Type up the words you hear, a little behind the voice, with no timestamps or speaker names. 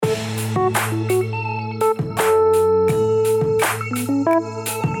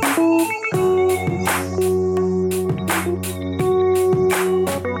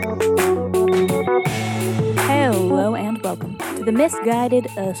Misguided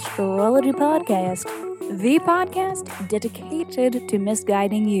Astrology Podcast, the podcast dedicated to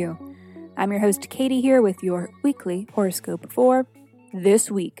misguiding you. I'm your host, Katie, here with your weekly horoscope for this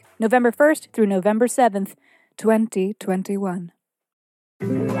week, November 1st through November 7th, 2021.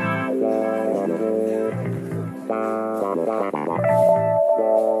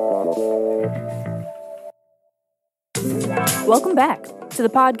 Welcome back to the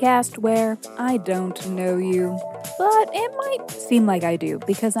podcast where I don't know you, but it might seem like I do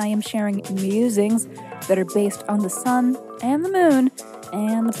because I am sharing musings that are based on the sun and the moon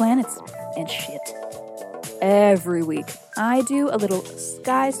and the planets and shit. Every week, I do a little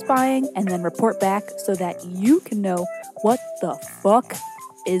sky spying and then report back so that you can know what the fuck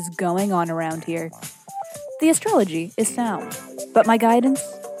is going on around here. The astrology is sound, but my guidance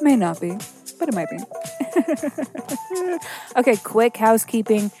may not be, but it might be. Okay, quick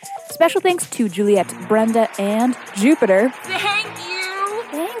housekeeping. Special thanks to Juliet, Brenda, and Jupiter. Thank you!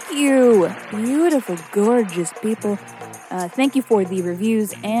 Thank you! Beautiful, gorgeous people. Thank you for the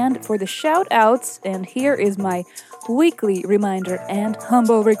reviews and for the shout-outs. And here is my weekly reminder and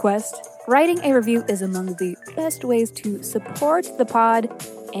humble request. Writing a review is among the best ways to support the pod,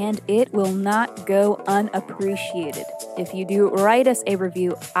 and it will not go unappreciated. If you do write us a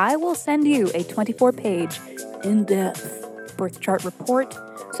review, I will send you a 24-page, in-depth birth chart report.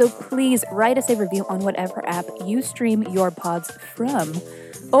 So please write us a review on whatever app you stream your pods from.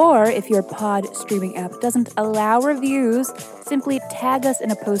 Or if your pod streaming app doesn't allow reviews, simply tag us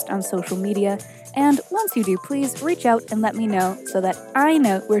in a post on social media. And once you do, please reach out and let me know so that I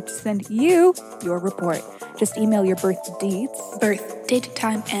know where to send you your report. Just email your birth date,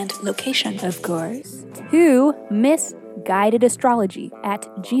 time, and location, of course, to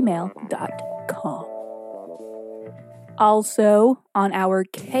misguidedastrology@gmail.com. Also, on our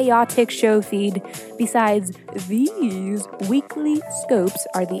chaotic show feed, besides these weekly scopes,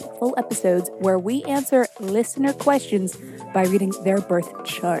 are the full episodes where we answer listener questions by reading their birth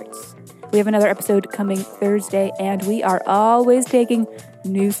charts. We have another episode coming Thursday, and we are always taking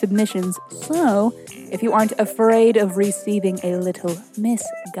new submissions. So, if you aren't afraid of receiving a little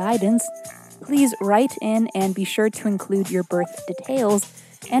misguidance, please write in and be sure to include your birth details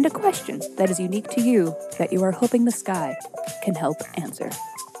and a question that is unique to you that you are hoping the sky can help answer.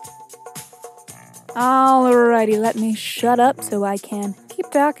 Alrighty, let me shut up so I can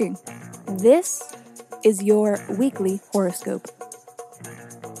keep talking. This is your weekly horoscope.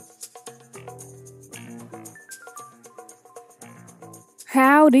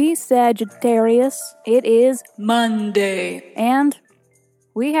 Howdy, Sagittarius. It is Monday. And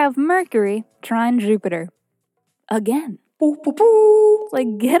we have Mercury trine Jupiter. Again. Boo, boo, boo.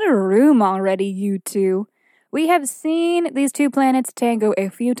 Like, get a room already, you two. We have seen these two planets tango a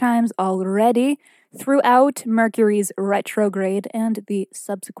few times already throughout Mercury's retrograde and the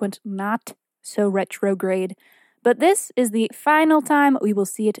subsequent not so retrograde. But this is the final time we will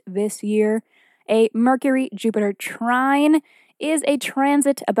see it this year. A Mercury-Jupiter trine is a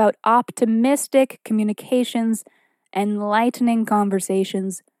transit about optimistic communications, enlightening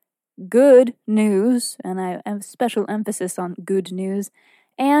conversations, good news, and I have special emphasis on good news,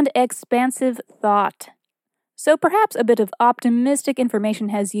 and expansive thought. So perhaps a bit of optimistic information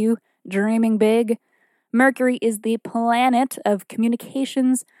has you dreaming big. Mercury is the planet of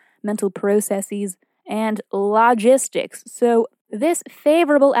communications, mental processes, and logistics. So this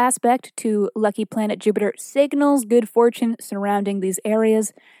favorable aspect to lucky planet Jupiter signals good fortune surrounding these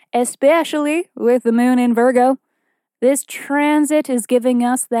areas, especially with the moon in Virgo. This transit is giving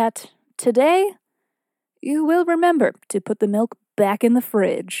us that today you will remember to put the milk back in the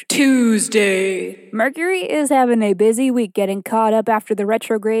fridge. Tuesday. Mercury is having a busy week getting caught up after the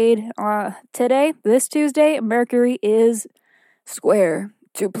retrograde. This Tuesday, Mercury is square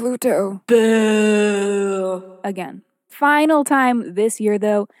to Pluto. Boo. Again. Final time this year,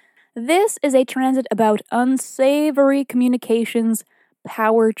 though. This is a transit about unsavory communications,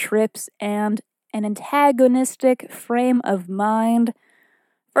 power trips, and an antagonistic frame of mind.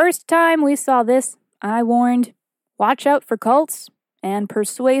 First time we saw this, I warned, watch out for cults and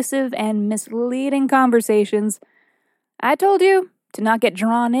persuasive and misleading conversations. I told you to not get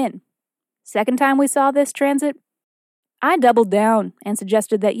drawn in. Second time we saw this transit, I doubled down and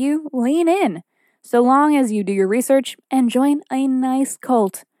suggested that you lean in, so long as you do your research and join a nice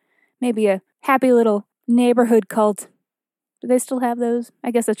cult. Maybe a happy little neighborhood cult. Do they still have those?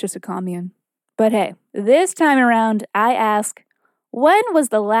 I guess that's just a commune. But hey, this time around, I ask, when was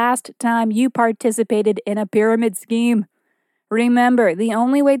the last time you participated in a pyramid scheme? Remember, the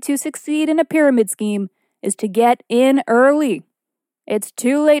only way to succeed in a pyramid scheme is to get in early. It's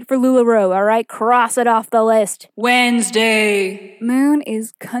too late for LuLaRoe, alright? Cross it off the list. Wednesday. Moon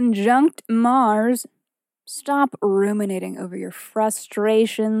is conjunct Mars. Stop ruminating over your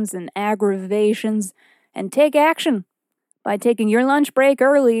frustrations and aggravations and take action by taking your lunch break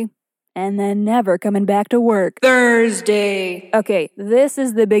early and then never coming back to work. Thursday. Okay, this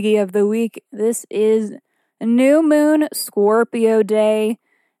is the biggie of the week. This is New Moon Scorpio Day.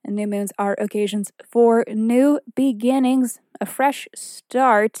 And new moons are occasions for new beginnings, a fresh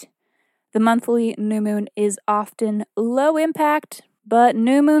start. The monthly new moon is often low impact, but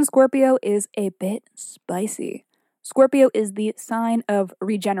new moon Scorpio is a bit spicy. Scorpio is the sign of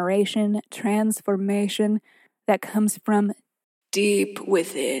regeneration, transformation that comes from Deep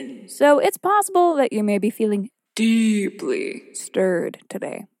within. So it's possible that you may be feeling Deeply stirred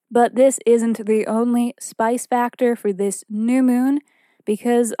today. But this isn't the only spice factor for this new moon,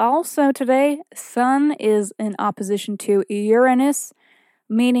 because also today, Sun is in opposition to Uranus,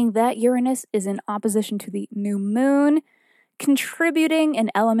 meaning that Uranus is in opposition to the new moon, contributing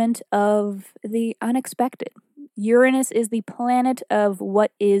an element of the unexpected. Uranus is the planet of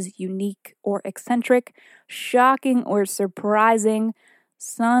what is unique or eccentric, shocking or surprising.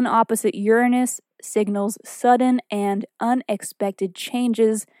 Sun opposite Uranus signals sudden and unexpected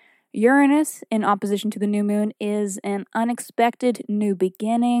changes. Uranus, in opposition to the new moon, is an unexpected new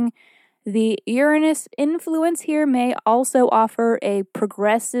beginning. The Uranus influence here may also offer a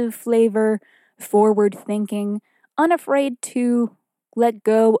progressive flavor, forward thinking, unafraid to let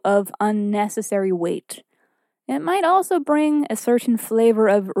go of unnecessary weight. It might also bring a certain flavor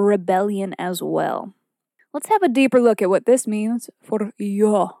of rebellion as well. Let's have a deeper look at what this means for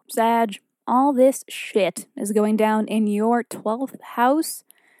you, Sag. All this shit is going down in your 12th house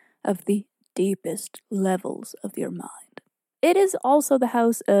of the deepest levels of your mind. It is also the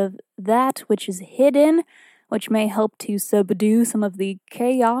house of that which is hidden, which may help to subdue some of the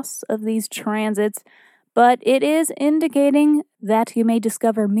chaos of these transits, but it is indicating that you may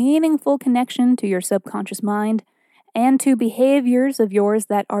discover meaningful connection to your subconscious mind and to behaviors of yours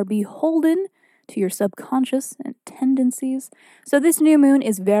that are beholden to your subconscious and tendencies. So this new moon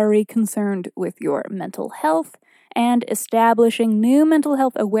is very concerned with your mental health and establishing new mental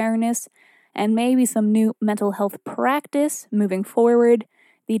health awareness and maybe some new mental health practice moving forward.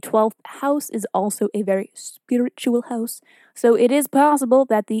 The 12th house is also a very spiritual house, so it is possible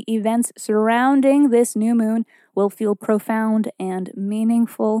that the events surrounding this new moon will feel profound and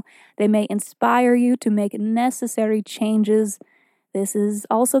meaningful. They may inspire you to make necessary changes. This is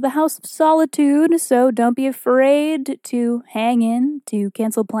also the house of solitude, so don't be afraid to hang in, to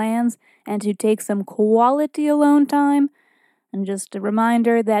cancel plans, and to take some quality alone time. And just a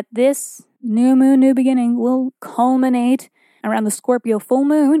reminder that this new moon, new beginning will culminate around the Scorpio full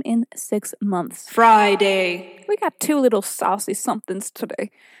moon in 6 months. Friday. We got 2 little saucy somethings today.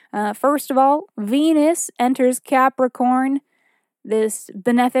 First of all, Venus enters Capricorn, this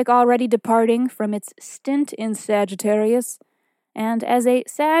benefic already departing from its stint in Sagittarius. And as a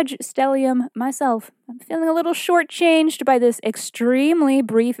Sag stellium myself, I'm feeling a little shortchanged by this extremely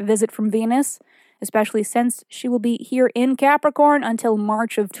brief visit from Venus, especially since she will be here in Capricorn until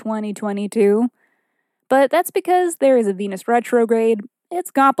March of 2022. But that's because there is a Venus retrograde.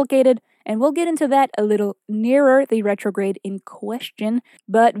 It's complicated, and we'll get into that a little nearer the retrograde in question.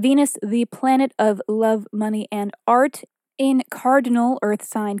 But Venus, the planet of love, money, and art, in cardinal Earth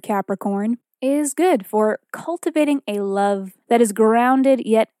sign Capricorn, is good for cultivating a love that is grounded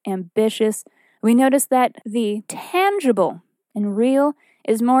yet ambitious. We notice that the tangible and real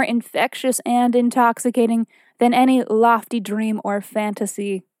is more infectious and intoxicating than any lofty dream or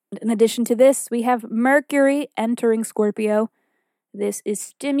fantasy. In addition to this, we have Mercury entering Scorpio. This is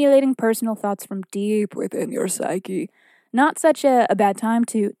stimulating personal thoughts from deep within your psyche. Not such a bad time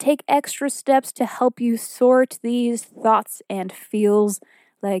to take extra steps to help you sort these thoughts and feels,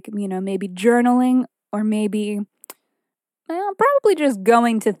 like, maybe journaling or maybe, probably just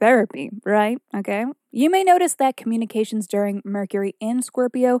going to therapy, right? Okay. You may notice that communications during Mercury in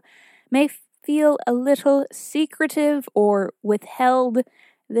Scorpio may feel a little secretive or withheld.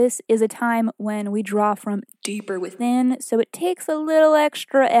 This is a time when we draw from deeper within, so it takes a little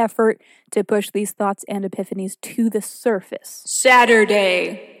extra effort to push these thoughts and epiphanies to the surface.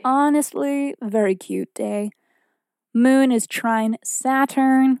 Saturday. Honestly, very cute day. Moon is trine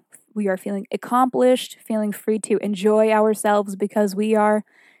Saturn. We are feeling accomplished, feeling free to enjoy ourselves because we are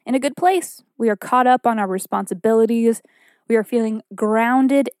in a good place. We are caught up on our responsibilities. We are feeling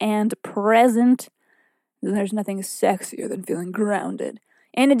grounded and present. There's nothing sexier than feeling grounded.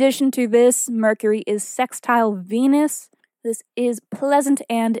 In addition to this, Mercury is sextile Venus. This is pleasant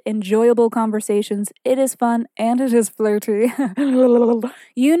and enjoyable conversations. It is fun and it is flirty.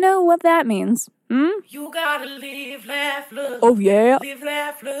 You know what that means. You gotta live, laugh, love. Oh yeah? Live,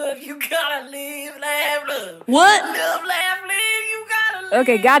 laugh, love. You gotta live, laugh, love. What? Live, laugh, live. You gotta live.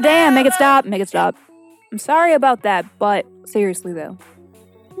 Okay, goddamn, make it stop, make it stop. I'm sorry about that, but seriously though.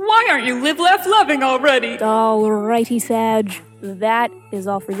 Why aren't you live, laugh, loving already? Alrighty, Sag. That is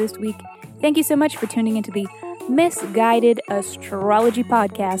all for this week. Thank you so much for tuning into the Misguided Astrology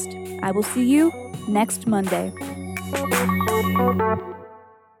Podcast. I will see you next Monday.